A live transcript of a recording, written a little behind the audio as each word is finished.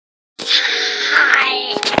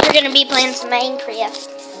we're gonna be playing some Minecraft.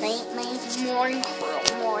 Minecraft.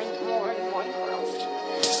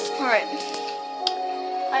 Alright.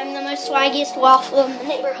 I'm the most swaggiest waffle in the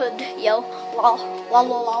neighborhood. Yo. Lol. Lol,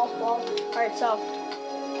 lol, lol, lol. Alright, so.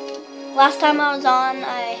 Last time I was on,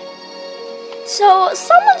 So,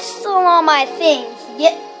 someone stole all my things.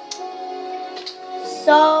 Yep.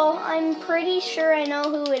 So, I'm pretty sure I know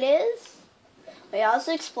who it is. Wait, I was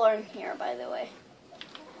exploring here, by the way.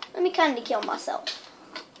 Let me kind of kill myself.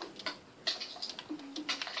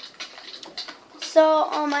 So,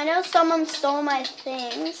 I know someone stole my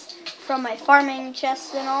things from my farming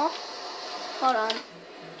chest and all. Hold on.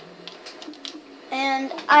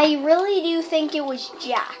 And I really do think it was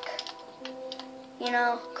Jack. You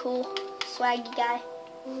know, cool, swaggy guy.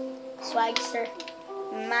 Swagster.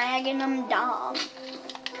 Magnum Dom.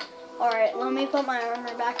 Alright, let me put my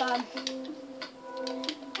armor back on.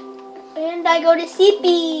 And I go to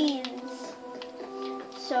Seepies.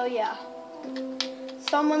 So yeah.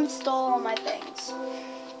 Someone stole all my things.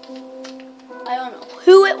 I don't know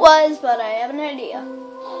who it was, but I have an idea.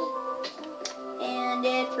 And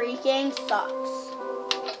it freaking sucks.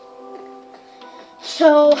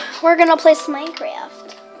 So we're gonna play some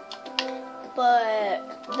Minecraft.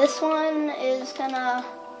 But this one is gonna...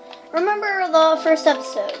 Remember the first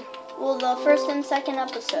episode? Well, the first and second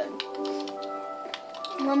episode.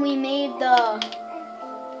 When we made the...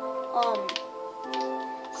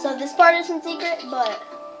 So this part isn't secret, but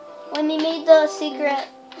when we made the secret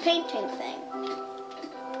painting thing.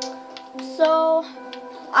 So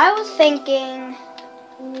I was thinking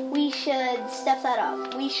we should step that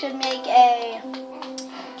up. We should make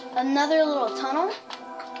another little tunnel.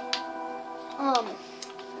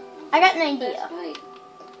 I got an idea.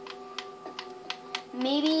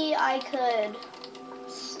 Maybe I could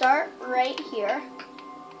start right here.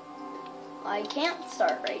 I can't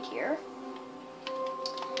start right here.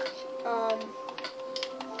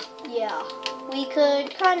 Yeah, we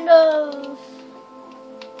could kind of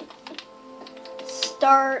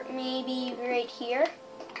start maybe right here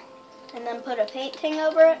and then put a painting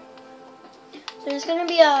over it. So there's going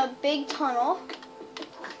to be a big tunnel.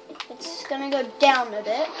 It's going to go down a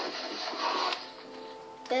bit.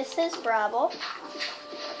 This is gravel.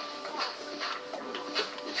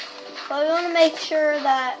 But we want to make sure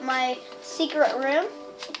that my secret room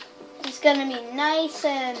is going to be nice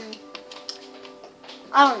and,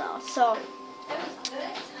 I don't know, so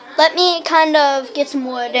let me kind of get some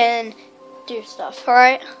wood and do stuff,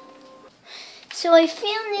 alright? So I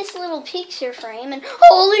found this little picture frame and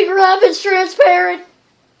holy crap, it's transparent!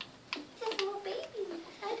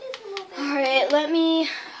 Alright, let me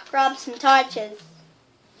grab some torches.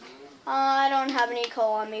 I don't have any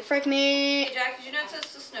coal on me. Frick me. Hey Jack, did you know it's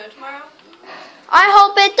supposed to snow tomorrow? I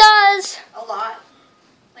hope it does. A lot.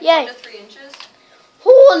 Like Yay. 1 to 3 inches.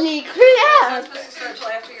 Holy crap. It's not supposed to start until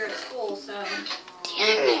after you're at school, so.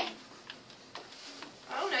 Damn it.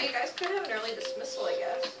 I don't know, you guys could have an early dismissal, I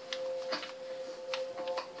guess.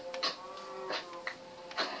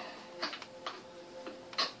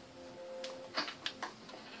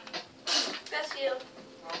 Best you.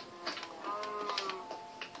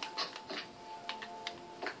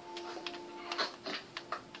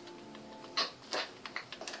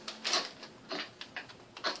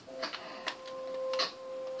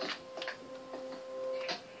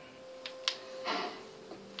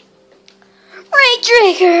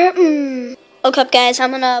 Trigger. Okay, guys,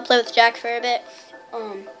 I'm gonna play with Jack for a bit.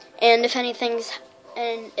 And if anything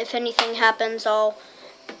happens, I'll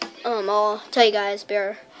tell you guys,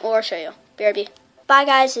 or show you. BRB. Bye,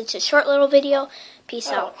 guys. It's a short little video.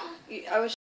 Peace out. I was